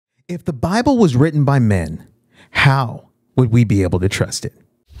If the Bible was written by men, how would we be able to trust it?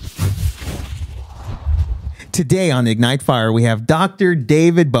 Today on Ignite Fire, we have Dr.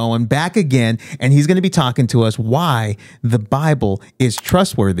 David Bowen back again, and he's going to be talking to us why the Bible is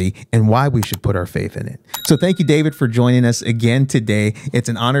trustworthy and why we should put our faith in it. So thank you, David, for joining us again today. It's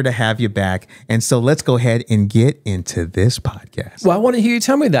an honor to have you back. And so let's go ahead and get into this podcast. Well, I want to hear you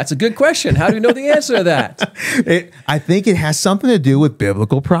tell me that. It's a good question. How do we know the answer to that? I think it has something to do with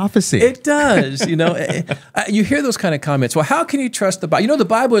biblical prophecy. It does. You know, you hear those kind of comments. Well, how can you trust the Bible? You know, the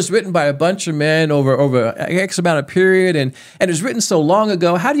Bible is written by a bunch of men over X amount of period, and it was written so long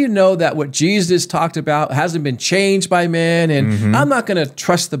ago. How do you know that what Jesus talked about hasn't been changed by men? And I'm not going to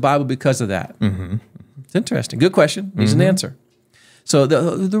trust the Bible because of that. It's interesting. Good question. Needs an answer. So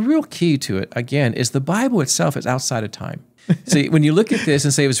the real key to it, again, is the Bible itself is outside of time. See, when you look at this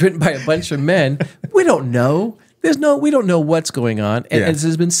and say it was written by a bunch of men, we don't know. We don't know what's going on. And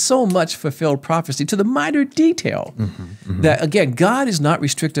there's been so much fulfilled prophecy to the minor detail that, again, God is not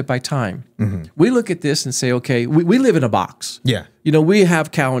restricted by time. We look at this and say, okay, we live in a box. Yeah. You know, we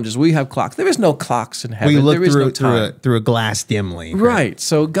have calendars, we have clocks. There is no clocks in heaven. We look there is no time. through a glass dimly. Right.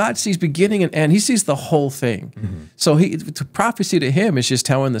 So God sees beginning and end. He sees the whole thing. So prophecy to him is just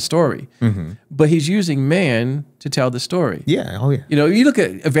telling the story. But he's using man to tell the story. Yeah. Oh, yeah. You know, you look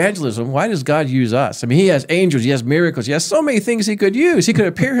at evangelism, why does God use us? I mean, he has angels, he has miracles, he has so many things he could use. He could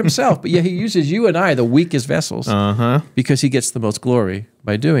appear himself, but yet he uses you and I, the weakest vessels, because he gets the most glory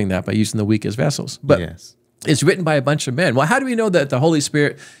by doing that, by using the weakest vessels. But it's written by a bunch of men. Well, how do we know that the Holy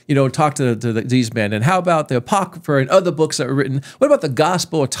Spirit, you know, talked to these men? And how about the Apocrypha and other books that were written? What about the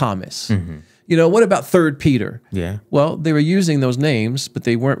Gospel of Thomas? You know, what about 3 Peter? Yeah. Well, they were using those names, but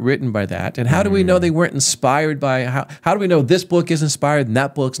they weren't written by that. And how do we know they weren't inspired by, how do we know this book is inspired and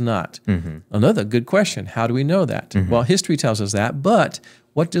that book's not? Another good question. How do we know that? Well, history tells us that, but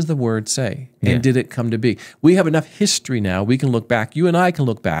what does the word say? And did it come to be? We have enough history now. We can look back. You and I can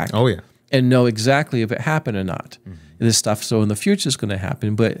look back. Oh, yeah. And know exactly if it happened or not. This stuff, so in the future is going to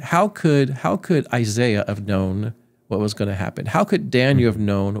happen. But how could Isaiah have known what was going to happen? How could Daniel have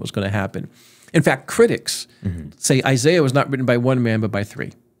known what was going to happen? In fact, critics say Isaiah was not written by one man, but by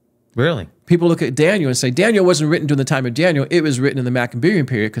 3. Really? People look at Daniel and say, Daniel wasn't written during the time of Daniel. It was written in the Maccabean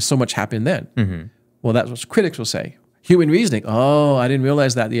period because so much happened then. Well, that's what critics will say. Human reasoning. Oh, I didn't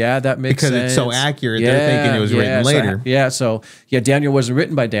realize that. Yeah, that makes sense. Because it's so accurate, they're thinking it was written later. So Daniel wasn't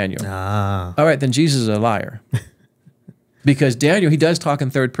written by Daniel. All right, then Jesus is a liar. Because Daniel, he does talk in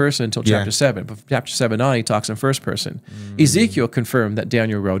 3rd person until chapter 7. But from chapter 7 on, he talks in 1st person. Ezekiel confirmed that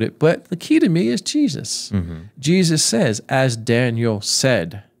Daniel wrote it, but the key to me is Jesus. Jesus says, as Daniel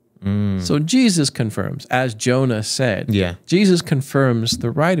said. So Jesus confirms, as Jonah said. Yeah. Jesus confirms the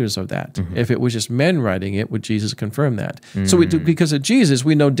writers of that. If it was just men writing it, would Jesus confirm that? So because of Jesus,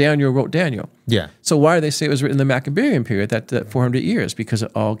 we know Daniel wrote Daniel. Yeah. So why do they say it was written in the Maccabean period, that 400 years? Because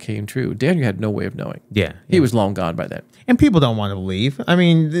it all came true. Daniel had no way of knowing. Yeah. He was long gone by then. And people don't want to believe. I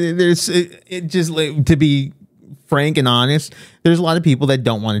mean, there's just to be frank and honest, there's a lot of people that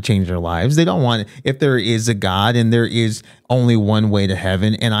don't want to change their lives. They don't want if there is a God and there is only one way to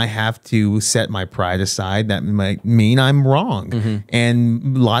heaven and I have to set my pride aside, that might mean I'm wrong.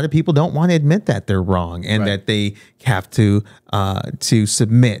 And a lot of people don't want to admit that they're wrong and that they have to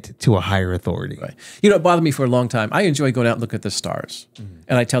submit to a higher authority. Right. You know, it bothered me for a long time. I enjoy going out and looking at the stars.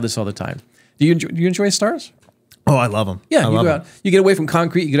 And I tell this all the time. Do you enjoy stars? Oh, I love them. Yeah, you go out, you get away from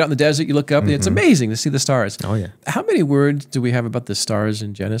concrete, you get out in the desert, you look up, and it's amazing to see the stars. Oh, yeah. How many words do we have about the stars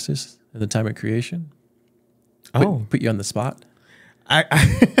in Genesis at the time of creation? Put you on the spot.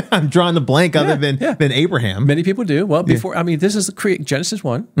 I'm drawing the blank other than Abraham. Many people do. Well, before, I mean, this is Genesis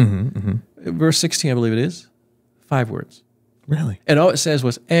 1, verse 16, I believe it is. 5 words. Really? And all it says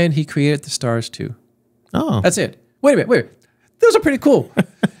was, and he created the stars too. Oh. That's it. Wait a minute. Those are pretty cool.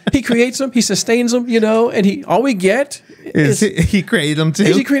 He creates them, he sustains them, you know, and all we get is he created them too.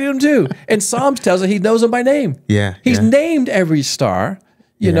 He created them too. And Psalms tells us he knows them by name. Yeah. He's named every star,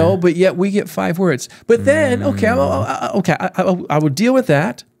 you know, but yet we get 5 words. But then, I will deal with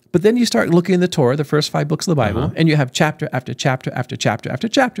that. But then you start looking in the Torah, the first 5 books of the Bible, and you have chapter after chapter after chapter after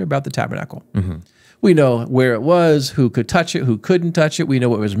chapter about the tabernacle. We know where it was, who could touch it, who couldn't touch it. We know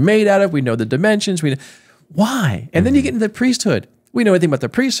what it was made out of. We know the dimensions. We know why. And then you get into the priesthood. We know everything about the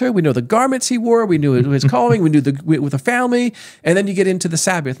priesthood. We know the garments he wore. We knew his calling. We knew with the family. And then you get into the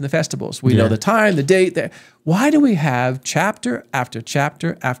Sabbath and the festivals. We know the time, the date. Why do we have chapter after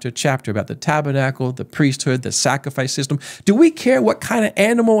chapter after chapter about the tabernacle, the priesthood, the sacrifice system? Do we care what kind of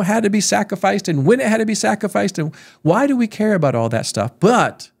animal had to be sacrificed and when it had to be sacrificed? And why do we care about all that stuff?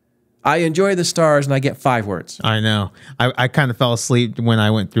 But I enjoy the stars, and I get 5 words. I know. I kind of fell asleep when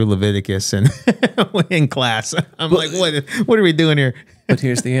I went through Leviticus and in class. I'm like, what are we doing here? But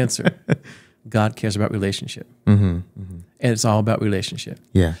here's the answer. God cares about relationship. And it's all about relationship.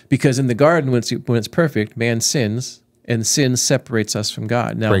 Yeah. Because in the garden, when it's perfect, man sins, and sin separates us from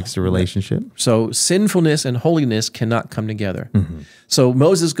God. Now, Breaks the relationship. So sinfulness and holiness cannot come together. So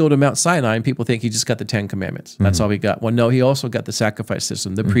Moses go to Mount Sinai, and people think he just got the 10 Commandments. That's all he got. Well, no, he also got the sacrifice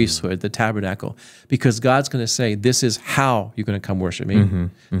system, the priesthood, the tabernacle, because God's going to say, this is how you're going to come worship me.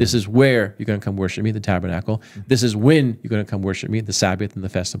 This is where you're going to come worship me, the tabernacle. This is when you're going to come worship me, the Sabbath and the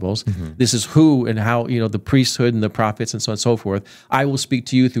festivals. This is who and how, the priesthood and the prophets and so on and so forth. I will speak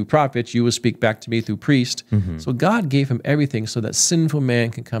to you through prophets. You will speak back to me through priest. So God gave him everything so that sinful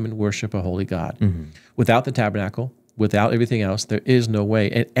man can come and worship a holy God. Without the tabernacle, without everything else, there is no way.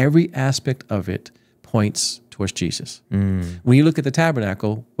 And every aspect of it points towards Jesus. When you look at the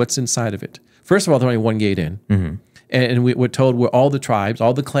tabernacle, what's inside of it? First of all, there's only one gate in. And we're told where all the tribes,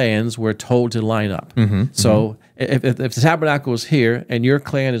 all the clans were told to line up. So if the tabernacle is here and your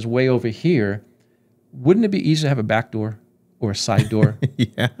clan is way over here, wouldn't it be easy to have a back door or a side door?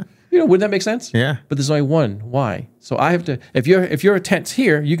 Yeah. Wouldn't that make sense? Yeah. But there's only one. Why? So I have to, if your tent's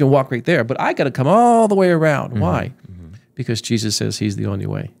here, you can walk right there, but I got to come all the way around. Why? Because Jesus says he's the only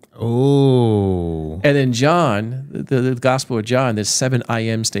way. Oh. And then John, the Gospel of John, there's 7 I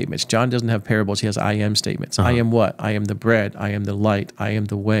am statements. John doesn't have parables. He has I am statements. I am what? I am the bread. I am the light. I am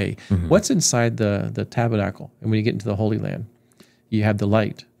the way. What's inside the tabernacle? And when you get into the Holy Land, you have the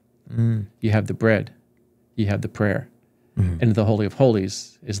light. You have the bread. You have the prayer. And the Holy of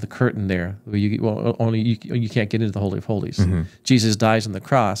Holies is the curtain there. Where you can't get into the Holy of Holies. Jesus dies on the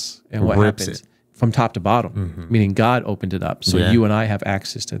cross, and what happens? From top to bottom, meaning God opened it up. So you and I have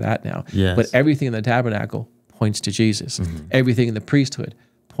access to that now. Yes. But everything in the tabernacle points to Jesus. Everything in the priesthood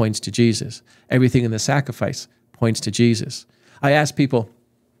points to Jesus. Everything in the sacrifice points to Jesus. I ask people,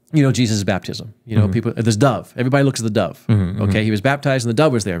 Jesus' baptism. People, this dove. Everybody looks at the dove. Okay, he was baptized and the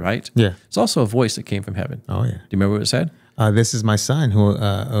dove was there, right? Yeah. It's also a voice that came from heaven. Oh, yeah. Do you remember what it said? This is my son,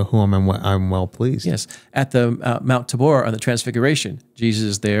 whom I'm well pleased. Yes. At the Mount Tabor on the Transfiguration, Jesus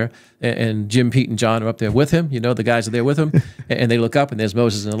is there, and Jim, Pete, and John are up there with him. The guys are there with him, and they look up, and there's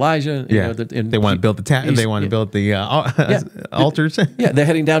Moses and Elijah. They want to build the altars. Yeah, they're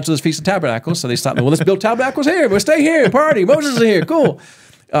heading down to this Feast of Tabernacles, so they stop. Well, let's build tabernacles here. We'll stay here, party. Moses is here. Cool.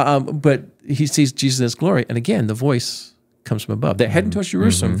 But he sees Jesus' glory, and again, the voice comes from above. They're heading towards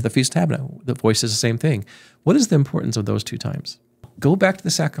Jerusalem for the Feast of Tabernacle. The voice is the same thing. What is the importance of those 2 times? Go back to the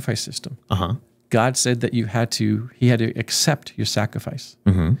sacrifice system. God said that he had to accept your sacrifice.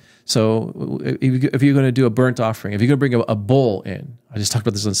 So if you're going to do a burnt offering, if you're going to bring a bull in, I just talked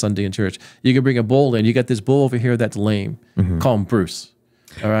about this on Sunday in church, you can bring a bull in. You got this bull over here that's lame. Call him Bruce.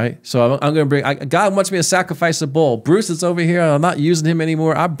 All right? So I'm going to bring, God wants me to sacrifice a bull. Bruce is over here. I'm not using him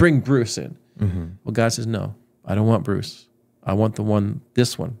anymore. I'll bring Bruce in. Well, God says, no, I don't want Bruce. I want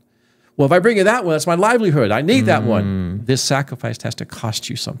this one. Well, if I bring you that one, that's my livelihood. I need that one. This sacrifice has to cost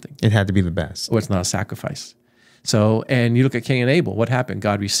you something. It had to be the best. Or it's not a sacrifice. So, and you look at Cain and Abel, what happened?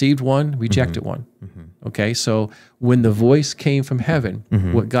 God received one, rejected one. Okay, so when the voice came from heaven,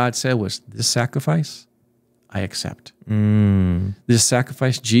 what God said was, this sacrifice, I accept. This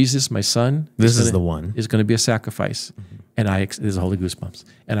sacrifice, Jesus, my son, this is the one, is going to be a sacrifice. And there's holy goosebumps.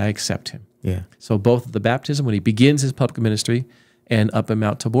 And I accept him. Yeah. So both the baptism, when he begins his public ministry, and up in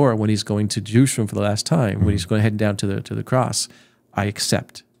Mount Tabor, when he's going to Jerusalem for the last time, when he's going to head down to the cross, I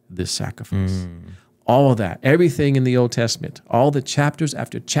accept this sacrifice. All of that, everything in the Old Testament, all the chapters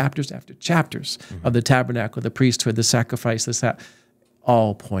after chapters after chapters of the tabernacle, the priesthood, the sacrifice,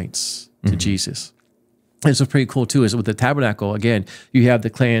 all points to Jesus. And so pretty cool too is with the tabernacle, again, you have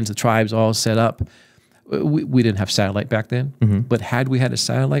the clans, the tribes all set up. We didn't have satellite back then, but had we had a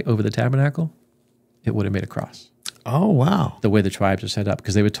satellite over the tabernacle, it would have made a cross. Oh, wow. The way the tribes are set up,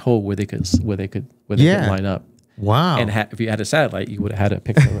 because they were told where they could line up. Wow. And if you had a satellite, you would have had a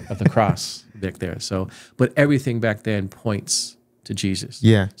picture of the cross back there. So, but everything back then points to Jesus.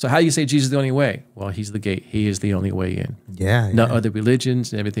 Yeah. So how do you say Jesus is the only way? Well, he's the gate. He is the only way in. Yeah. Not other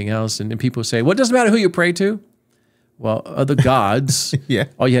religions and everything else. And people say, well, it doesn't matter who you pray to. Well, other gods,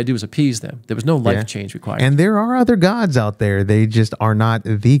 all you had to do was appease them. There was no life change required. And there are other gods out there. They just are not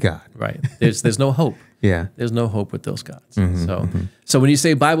the God. Right. There's no hope. Yeah. There's no hope with those gods. So when you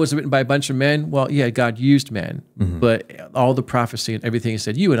say Bible was written by a bunch of men, well, yeah, God used men, but all the prophecy and everything he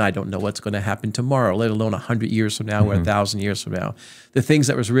said, you and I don't know what's going to happen tomorrow, let alone 100 years from now or 1,000 years from now. The things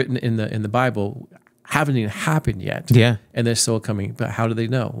that was written in the Bible, haven't even happened yet. Yeah. And they're still coming. But how do they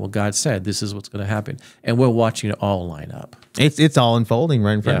know? Well, God said this is what's going to happen. And we're watching it all line up. It's all unfolding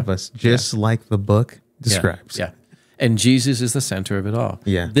right in front of us, just like the book describes. Yeah. And Jesus is the center of it all.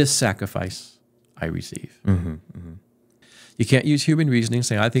 Yeah. This sacrifice I receive. You can't use human reasoning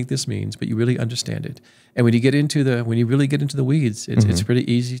saying, I think this means, but you really understand it. And when you really get into the weeds, it's pretty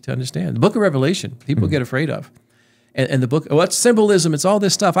easy to understand. The book of Revelation, people get afraid of. And the book, well, it's symbolism, it's all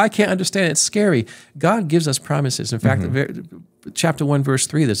this stuff. I can't understand it. It's scary. God gives us promises. In fact, chapter 1, verse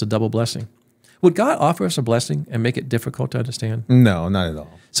 3, there's a double blessing. Would God offer us a blessing and make it difficult to understand? No, not at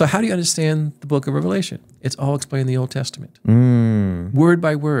all. So how do you understand the book of Revelation? It's all explained in the Old Testament. Word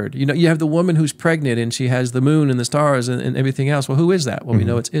by word. You know, you have the woman who's pregnant and she has the moon and the stars and everything else. Well, who is that? Well, we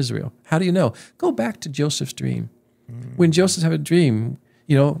know it's Israel. How do you know? Go back to Joseph's dream. When Joseph had a dream,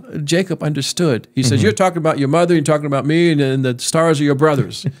 you know, Jacob understood. He says, you're talking about your mother, you're talking about me, and the stars are your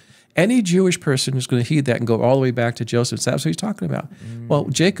brothers. Any Jewish person is going to heed that and go all the way back to Joseph. So that's what he's talking about. Well,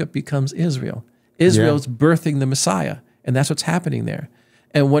 Jacob becomes Israel. Israel's birthing the Messiah, and that's what's happening there.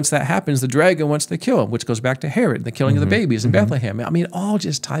 And once that happens, the dragon wants to kill him, which goes back to Herod, the killing of the babies in Bethlehem. I mean, it all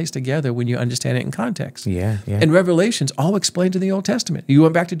just ties together when you understand it in context. Yeah. And Revelation's all explained in the Old Testament. You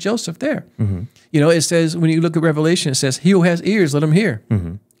went back to Joseph there. You know, it says, when you look at Revelation, it says, he who has ears, let him hear.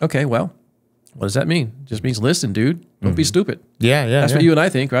 Okay, well, what does that mean? It just means listen, dude. Don't be stupid. Yeah. That's what you and I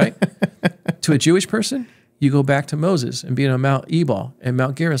think, right? To a Jewish person, you go back to Moses and being on Mount Ebal and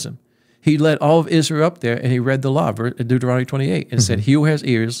Mount Gerizim. He led all of Israel up there, and he read the law, Deuteronomy 28, and said, he who has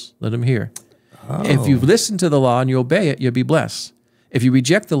ears, let him hear. If you listen to the law and you obey it, you'll be blessed. If you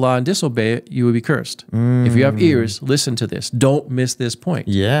reject the law and disobey it, you will be cursed. If you have ears, listen to this. Don't miss this point.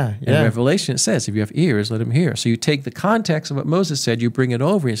 Yeah. In Revelation, it says, if you have ears, let him hear. So you take the context of what Moses said, you bring it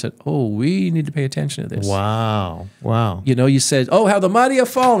over, and you said, oh, we need to pay attention to this. Wow. You know, you said, oh, how the mighty have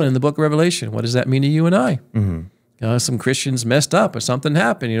fallen in the book of Revelation. What does that mean to you and I? You know, some Christians messed up or something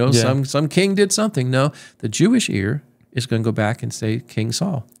happened. You know, some king did something. No, the Jewish ear is going to go back and say, King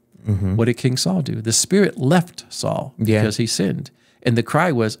Saul. What did King Saul do? The Spirit left Saul because he sinned. And the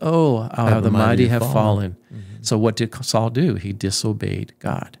cry was, oh, how the mighty have fallen. So what did Saul do? He disobeyed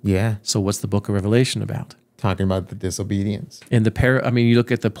God. Yeah. So what's the book of Revelation about? Talking about the disobedience. In the you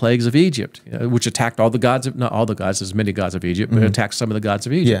look at the plagues of Egypt, which attacked all the gods of, not all the gods, there's many gods of Egypt, but attacked some of the gods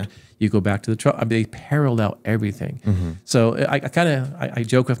of Egypt. Yeah. You go back to they paralleled out everything. So I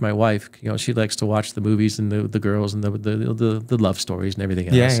joke with my wife, you know, she likes to watch the movies and the girls and the love stories and everything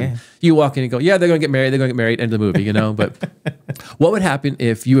else. And you walk in and go, yeah, they're going to get married, end of the movie, you know, but what would happen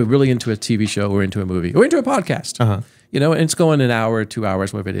if you were really into a TV show or into a movie or into a podcast? You know, and it's going an hour or 2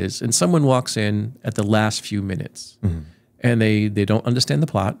 hours, whatever it is, and someone walks in at the last few minutes, and they don't understand the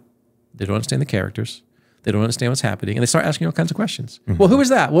plot, they don't understand the characters, they don't understand what's happening, and they start asking all kinds of questions. Well, who is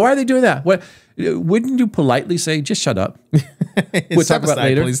that? Well, why are they doing that? What? Wouldn't you politely say, just shut up? We'll talk about it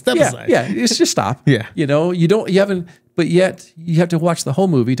later. Please. Step aside. Yeah, it's just stop. You know, you haven't, but yet you have to watch the whole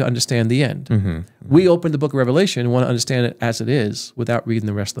movie to understand the end. We open the book of Revelation and want to understand it as it is without reading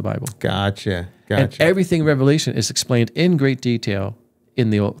the rest of the Bible. Gotcha. And everything in Revelation is explained in great detail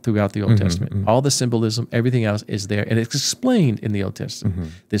throughout the Old Testament. All the symbolism, everything else is there, and it's explained in the Old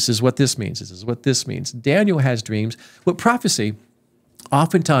Testament. This is what this means. This is what this means. Daniel has dreams. With prophecy,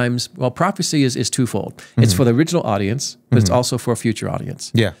 oftentimes, well, prophecy is twofold. It's for the original audience, but it's also for a future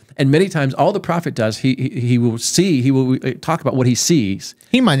audience. Yeah. And many times, all the prophet does, he will talk about what he sees.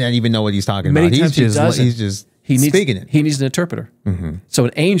 He might not even know what he's talking about. He's just speaking it. He needs an interpreter. So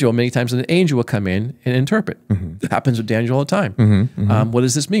many times an angel will come in and interpret. It happens with Daniel all the time. What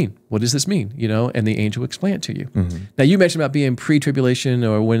does this mean? What does this mean? You know, and the angel will explain it to you. Now, you mentioned about being pre-tribulation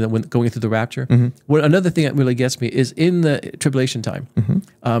or when going through the rapture. Well, another thing that really gets me is in the tribulation time.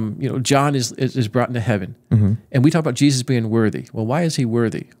 You know, John is brought into heaven, and we talk about Jesus being worthy. Well, why is he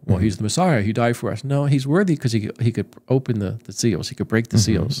worthy? Well, he's the Messiah. He died for us. No, he's worthy because he could open the seals. He could break the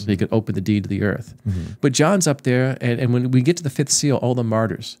seals. He could open the deed of the earth. But John's up there, and when we get to the fifth seal, all the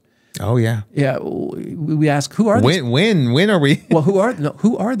martyrs. Oh yeah, yeah. We ask, who are they? When are we? Well, who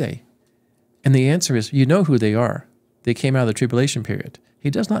are they? And the answer is, you know who they are. They came out of the tribulation period. He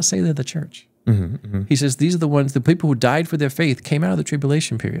does not say they're the church. He says these are the ones, the people who died for their faith came out of the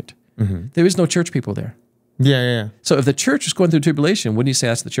tribulation period. There is no church people there. Yeah. So if the church is going through tribulation, wouldn't you say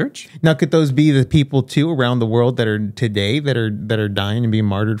that's the church? Now, could those be the people too around the world that are today that are dying and being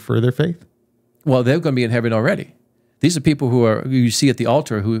martyred for their faith? Well, they're going to be in heaven already. These are people who you see at the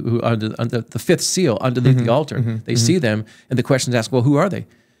altar, who under the fifth seal, underneath the altar. They see them, and the question is asked, well, who are they?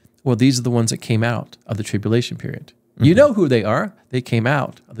 Well, these are the ones that came out of the tribulation period. You know who they are. They came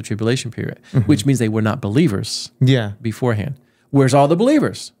out of the tribulation period, which means they were not believers beforehand. Where's all the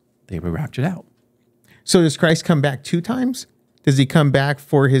believers? They were raptured out. So does Christ come back 2 times? Does he come back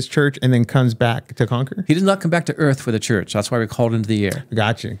for his church and then comes back to conquer? He does not come back to earth for the church. That's why we're called into the air.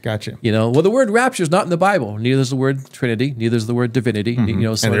 Gotcha. Well, the word rapture is not in the Bible. Neither is the word Trinity. Neither is the word divinity. So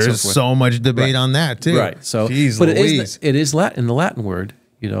and so there's forth. so much debate on that too. Right. So, Jeez but Louise. it is Latin, the Latin word.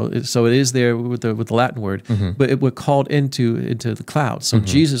 So it is there with the Latin word. But we're called into the clouds. So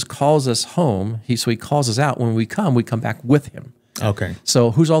Jesus calls us home. He calls us out. When we come back with him. Okay.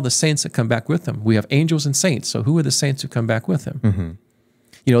 So who's all the saints that come back with him? We have angels and saints. So who are the saints who come back with him?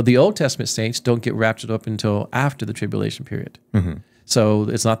 The Old Testament saints don't get raptured up until after the tribulation period. So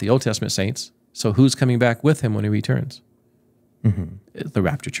it's not the Old Testament saints. So who's coming back with him when he returns? It's the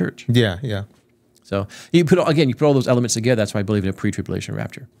rapture church. Yeah. So you put all those elements together. That's why I believe in a pre-tribulation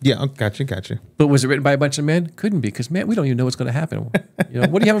rapture. Yeah. Oh, gotcha. But was it written by a bunch of men? Couldn't be, because we don't even know what's going to happen. What are you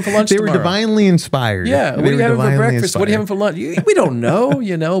having for lunch They tomorrow? were divinely inspired. Yeah. What are you having for breakfast? What are you having for lunch? We don't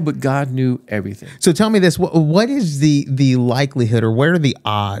know. But God knew everything. So tell me this: what is the likelihood, or what are the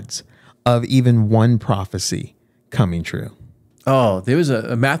odds of even one prophecy coming true? Oh, there was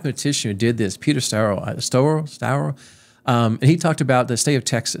a mathematician who did this, Peter Stower. And he talked about the state of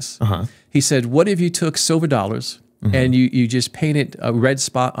Texas. He said, what if you took silver dollars and you just painted a red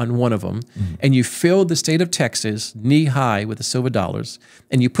spot on one of them, and you filled the state of Texas knee high with the silver dollars,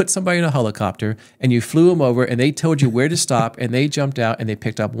 and you put somebody in a helicopter and you flew them over, and they told you where to stop, and they jumped out and they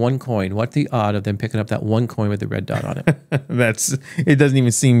picked up one coin. What's the odd of them picking up that one coin with the red dot on it? It doesn't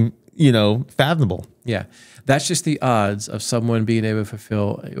even seem fathomable. Yeah, that's just the odds of someone being able to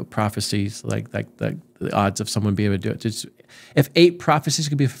fulfill prophecies, like the odds of someone being able to do it. Just, if 8 prophecies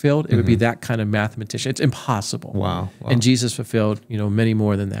could be fulfilled, it would be that kind of mathematician. It's impossible. Wow. And Jesus fulfilled, many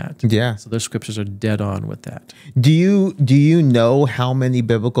more than that. Yeah. So those scriptures are dead on with that. Do you know how many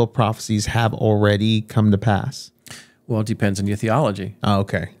biblical prophecies have already come to pass? Well, it depends on your theology. Oh,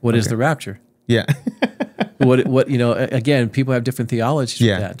 okay. What is the rapture? Yeah. Again, people have different theologies for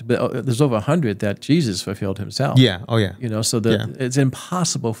Yeah. that. But there's over 100 that Jesus fulfilled himself. Yeah. Oh, yeah. So it's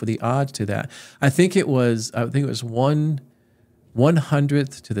impossible for the odds to that. I think it was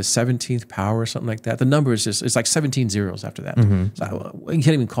 1/100th to the 17th power or something like that. The number is it's like 17 zeros after that. So you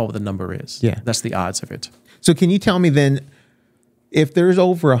can't even call what the number is. Yeah. That's the odds of it. So can you tell me then, if there's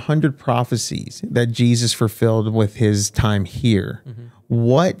over 100 prophecies that Jesus fulfilled with his time here,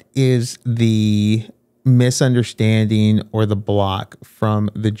 what is the misunderstanding or the block from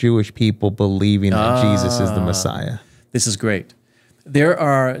the Jewish people believing that Jesus is the Messiah? This is great. There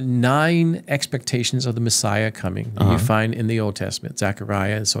are 9 expectations of the Messiah coming that you find in the Old Testament,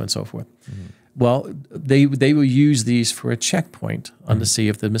 Zechariah and so on and so forth. Well, they will use these for a checkpoint on to see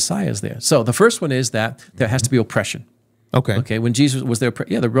if the Messiah is there. So the first one is that there has to be oppression. Okay. When Jesus was there,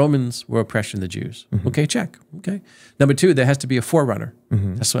 the Romans were oppressing the Jews. Okay, check. Okay. Number 2, there has to be a forerunner.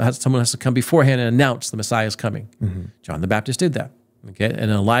 Someone has to come beforehand and announce the Messiah is coming. John the Baptist did that. Okay, an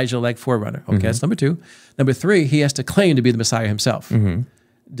Elijah-like forerunner. Okay, that's number 2. Number 3, he has to claim to be the Messiah himself.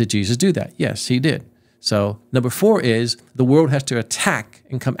 Did Jesus do that? Yes, he did. So number 4 is the world has to attack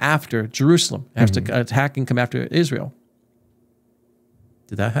and come after Jerusalem. It has to attack and come after Israel.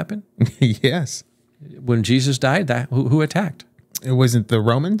 Did that happen? Yes. When Jesus died, who attacked? It wasn't the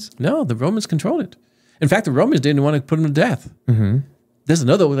Romans? No, the Romans controlled it. In fact, the Romans didn't want to put him to death. There's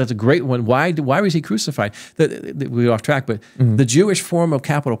another one that's a great one. Why was he crucified? We're off track, but the Jewish form of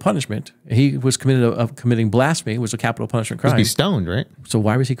capital punishment, he was committing blasphemy, was a capital punishment crime. He'd be stoned, right? So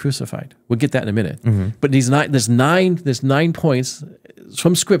why was he crucified? We'll get that in a minute. But there's nine points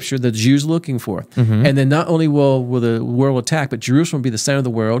from Scripture that the Jews are looking for. And then not only will the world attack, but Jerusalem will be the center of the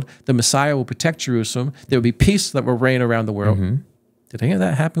world. The Messiah will protect Jerusalem. There will be peace that will reign around the world. Did any of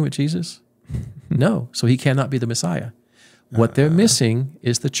that happen with Jesus? No. So he cannot be the Messiah. What they're missing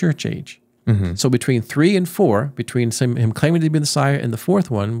is the church age. So between 3 and 4, between him claiming to be the Messiah and the 4th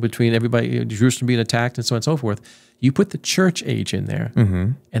one, between everybody, Jerusalem being attacked and so on and so forth, you put the church age in there,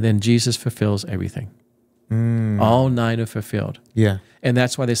 and then Jesus fulfills everything. All 9 are fulfilled. Yeah. And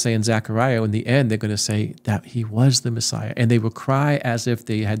that's why they say in Zechariah, in the end, they're going to say that he was the Messiah. And they will cry as if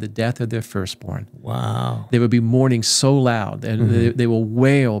they had the death of their firstborn. Wow. They will be mourning so loud, and they will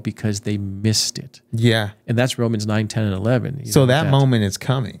wail because they missed it. Yeah. And that's Romans 9, 10, and 11. So that moment is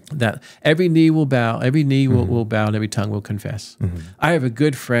coming. That every knee will bow, every knee will bow, and every tongue will confess. I have a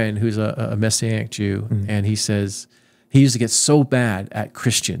good friend who's a Messianic Jew, and he says, he used to get so bad at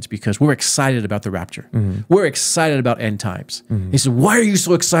Christians because we're excited about the rapture. We're excited about end times. He said, why are you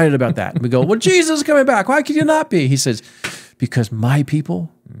so excited about that? And we go, well, Jesus is coming back. Why could you not be? He says, because my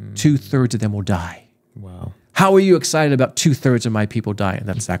people, 2/3 of them will die. Wow. How are you excited about 2/3 of my people dying?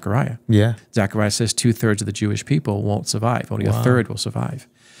 That's Zechariah. Yeah. Zechariah says 2/3 of the Jewish people won't survive. Only a third will survive.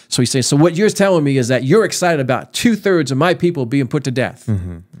 So he's saying, so what you're telling me is that you're excited about 2/3 of my people being put to death.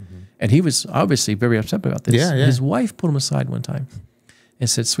 And he was obviously very upset about this. Yeah, yeah. His wife pulled him aside one time and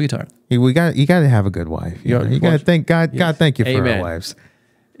said, sweetheart. You got to have a good wife. You got to thank God. God, thank you for Amen. our wives.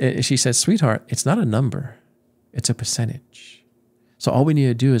 She said, sweetheart, it's not a number. It's a percentage. So all we need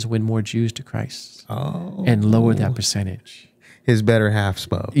to do is win more Jews to Christ and lower that percentage. His better half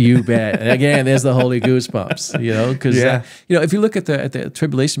spoke. You bet. And again, there's the holy goosebumps, because if you look at the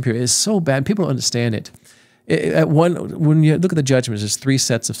tribulation period, it's so bad. People don't understand it. When you look at the judgments, there's 3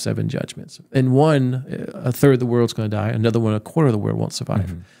 sets of 7 judgments. In one, a third of the world's going to die. Another one, a quarter of the world won't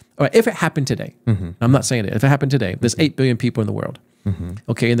survive. All right, if it happened today, I'm not saying it. If it happened today, there's 8 billion people in the world.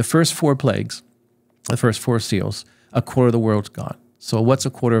 Okay, in the first 4 plagues, the first 4 seals, a quarter of the world's gone. So what's a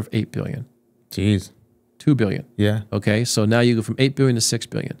quarter of 8 billion? Jeez. 2 billion. Yeah. Okay, so now you go from 8 billion to 6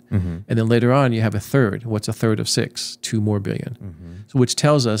 billion. And then later on, you have a third. What's a third of 6? 2 more billion. So which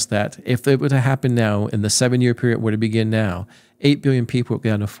tells us that if it were to happen now, in the 7-year period were to begin now, 8 billion people will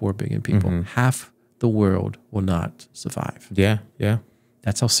get down to 4 billion people. Half the world will not survive. Yeah. Yeah.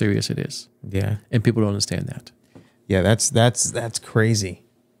 That's how serious it is. Yeah. And people don't understand that. Yeah. That's crazy.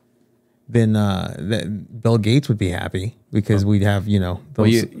 Then Bill Gates would be happy because we'd have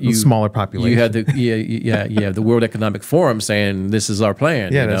those smaller population. You had the World Economic Forum saying this is our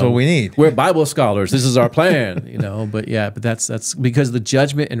plan. Yeah, that's what we need. We're Bible scholars. This is our plan. But that's because of the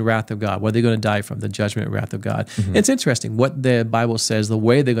judgment and wrath of God. What are they going to die from? The judgment and wrath of God. It's interesting what the Bible says. The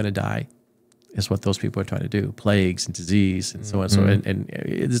way they're going to die is what those people are trying to do: plagues and disease and so on. So and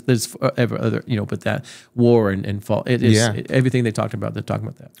there's other but that war and fall. It is everything they talked about. They're talking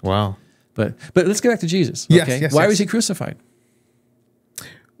about that. Wow. But let's get back to Jesus. Okay? Yes, Why was he crucified?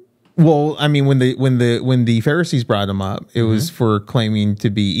 Well, I mean, when the Pharisees brought him up, it was for claiming to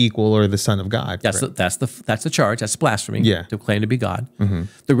be equal or the Son of God. That's the charge. That's blasphemy. Yeah. To claim to be God.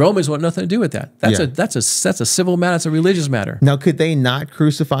 The Romans want nothing to do with that. That's a civil matter. It's a religious matter. Now, could they not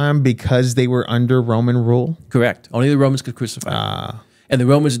crucify him because they were under Roman rule? Correct. Only the Romans could crucify him. And the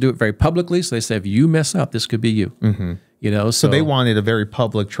Romans do it very publicly. So they say, if you mess up, this could be you. So they wanted a very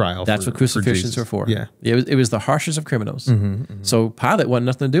public trial. That's what crucifixions are for. Yeah, it was the harshest of criminals. So Pilate wanted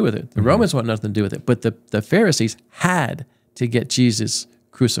nothing to do with it. The Romans wanted nothing to do with it. But the Pharisees had to get Jesus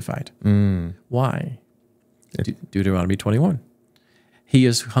crucified. Why? Deuteronomy 21. He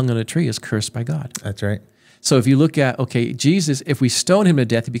is hung on a tree, is cursed by God. That's right. So if you look at, Jesus, if we stone him to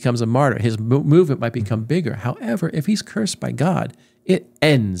death, he becomes a martyr. His movement might become bigger. However, if he's cursed by God, it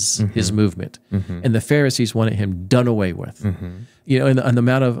ends his movement. And the Pharisees wanted him done away with. On the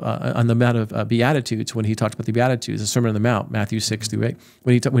Mount of Beatitudes, when he talked about the Beatitudes, the Sermon on the Mount, Matthew 6 through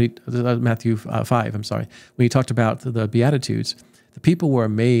 8, Matthew 5, I'm sorry, when he talked about the Beatitudes, the people were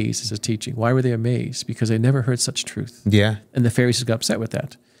amazed at his teaching. Why were they amazed? Because they never heard such truth. Yeah. And the Pharisees got upset with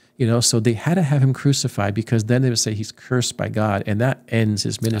that. So they had to have him crucified because then they would say he's cursed by God, and that ends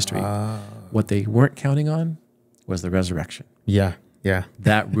his ministry. What they weren't counting on was the resurrection. Yeah, yeah.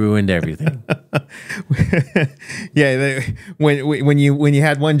 That ruined everything. When you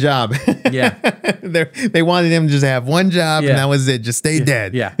had one job, they wanted him to just have one job, and that was it. Just stay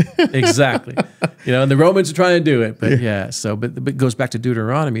dead. Yeah, exactly. And the Romans are trying to do it, but but it goes back to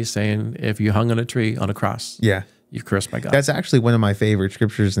Deuteronomy saying if you hung on a tree on a cross, you're cursed by God. That's actually one of my favorite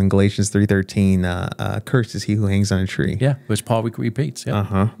scriptures in Galatians 3:13. Cursed is he who hangs on a tree. Yeah, which Paul repeats.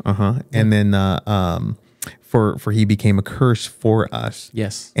 Yeah. And then for he became a curse for us.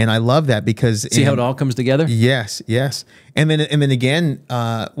 Yes. And I love that because see how it all comes together. Yes. And then again,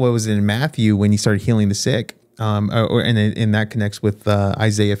 what was it in Matthew when he started healing the sick? And that connects with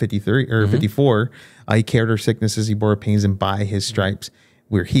Isaiah 53 or 54. He carried our sicknesses, he bore our pains, and by his stripes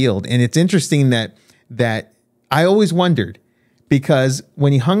we're healed. And it's interesting that I always wondered, because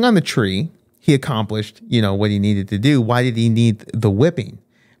when he hung on the tree, he accomplished, what he needed to do. Why did he need the whipping?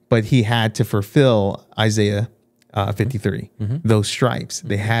 But he had to fulfill Isaiah 53. Those stripes,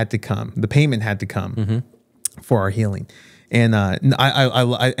 they had to come. The payment had to come for our healing. And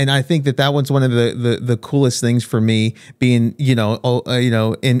I think that one's one of the coolest things for me, being in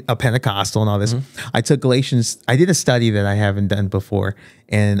a Pentecostal and all this. I took Galatians. I did a study that I haven't done before,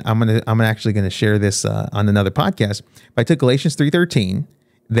 and I'm actually gonna share this on another podcast. But I took Galatians 3:13,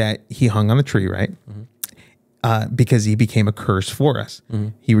 that he hung on the tree, right? Because he became a curse for us.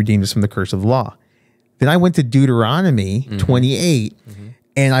 He redeemed us from the curse of the law. Then I went to Deuteronomy 28,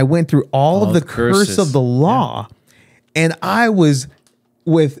 and I went through all of the curse of the law. Yeah. And I was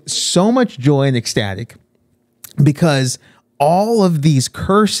with so much joy and ecstatic, because all of these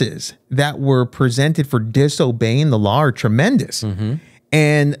curses that were presented for disobeying the law are tremendous.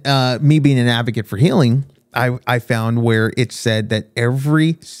 And me being an advocate for healing, I found where it said that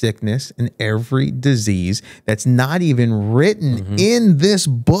every sickness and every disease that's not even written in this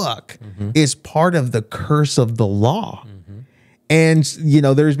book is part of the curse of the law. And, you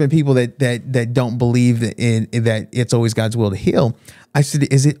know, there's been people that don't believe that that it's always God's will to heal. I said,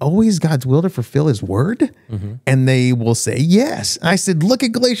 is it always God's will to fulfill his word? And they will say, yes. I said, look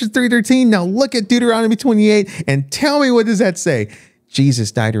at Galatians 3:13. Now look at Deuteronomy 28 and tell me, what does that say?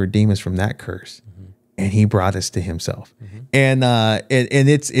 Jesus died to redeem us from that curse. And he brought us to himself. And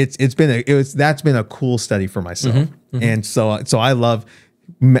that's been a cool study for myself. And so I love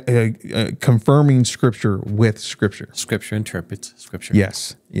confirming scripture with scripture. Scripture interprets scripture.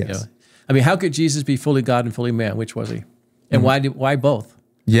 Yes. Yes. You know? I mean, how could Jesus be fully God and fully man? Which was he? And why both?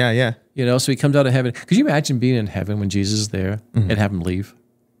 Yeah. Yeah. You know, so he comes out of heaven. Could you imagine being in heaven when Jesus is there and have him leave?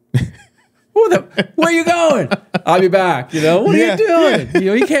 Where are you going? I'll be back. You know, what are you doing? You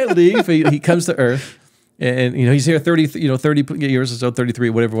know, he can't leave. He comes to earth, and you know he's here 30 years or so, 33,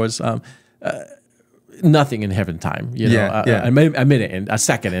 whatever it was. Nothing in heaven time. You know, a minute and a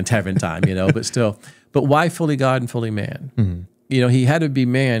second in heaven time. You know, but still. But why fully God and fully man? You know, he had to be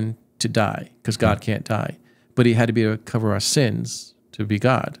man to die because God can't die, but he had to be able to cover our sins to be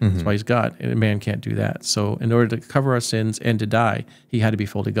God. That's why he's God, and man can't do that. So in order to cover our sins and to die, he had to be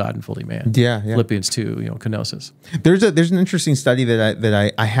fully God and fully man. Yeah. Philippians 2, you know, kenosis. There's an interesting study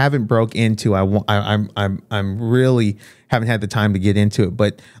that I haven't broke into. I'm really haven't had the time to get into it,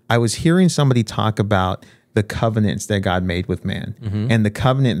 but I was hearing somebody talk about the covenants that God made with man and the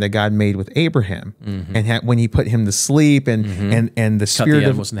covenant that God made with Abraham and when he put him to sleep and the spirit Cut the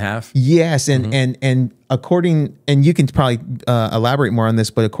animals in half. Yes. And according, and you can probably elaborate more on this,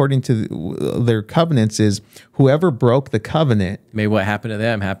 but according to their covenants is whoever broke the covenant. May what happened to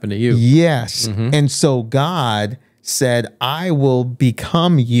them happen to you. Yes. And so God said, I will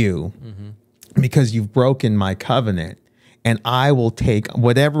become you because you've broken my covenant, and I will take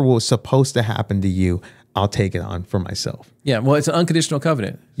whatever was supposed to happen to you. I'll take it on for myself. Yeah, well, it's an unconditional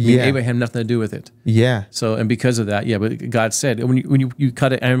covenant. I mean, Abraham had nothing to do with it. Yeah. So, and because of that, but God said, when you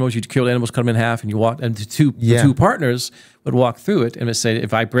cut animals, you kill animals, cut them in half, and you walk, and the two partners would walk through it, and it said,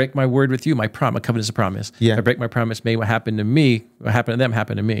 if I break my word with you, my covenant is a promise. Yeah. If I break my promise, may what happened to me, what happened to them,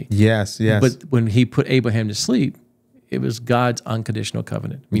 happen to me. Yes, yes. But when he put Abraham to sleep, it was God's unconditional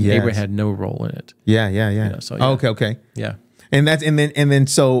covenant. I mean, Abraham had no role in it. Yeah. You know, so, Okay. Yeah. And then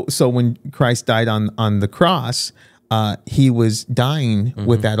so when Christ died on the cross, he was dying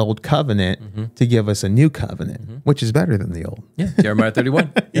with that old covenant to give us a new covenant, which is better than the old. Yeah, Jeremiah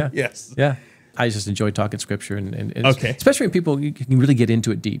 31. Yeah. Yes. Yeah. I just enjoy talking scripture, and okay, especially when people you can really get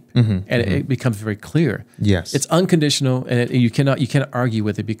into it deep, and it becomes very clear. Yes, it's unconditional, and you cannot argue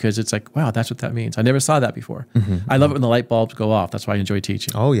with it because it's like, wow, that's what that means. I never saw that before. I love it when the light bulbs go off. That's why I enjoy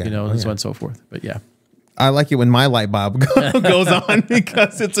teaching. Oh yeah, you know, and so on and so forth. But yeah. I like it when my light bulb goes on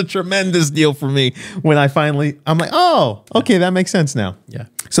because it's a tremendous deal for me when I'm like, oh, okay, that makes sense now. Yeah.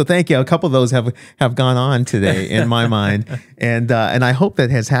 So thank you. A couple of those have gone on today in my mind, and I hope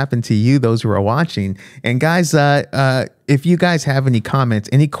that has happened to you, those who are watching. And guys, if you guys have any comments,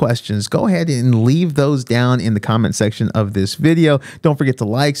 any questions, go ahead and leave those down in the comment section of this video. Don't forget to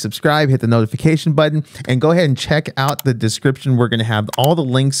like, subscribe, hit the notification button, and go ahead and check out the description. We're going to have all the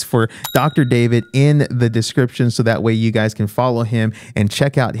links for Dr. David in the description, so that way you guys can follow him and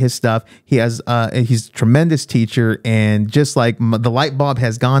check out his stuff. He's a tremendous teacher, and just like the light bulb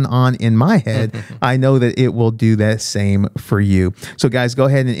has gone on in my head, I know that it will do that same for you. So guys, go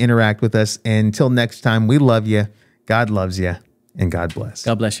ahead and interact with us. And until next time, we love you. God loves you, and God bless.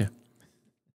 God bless you.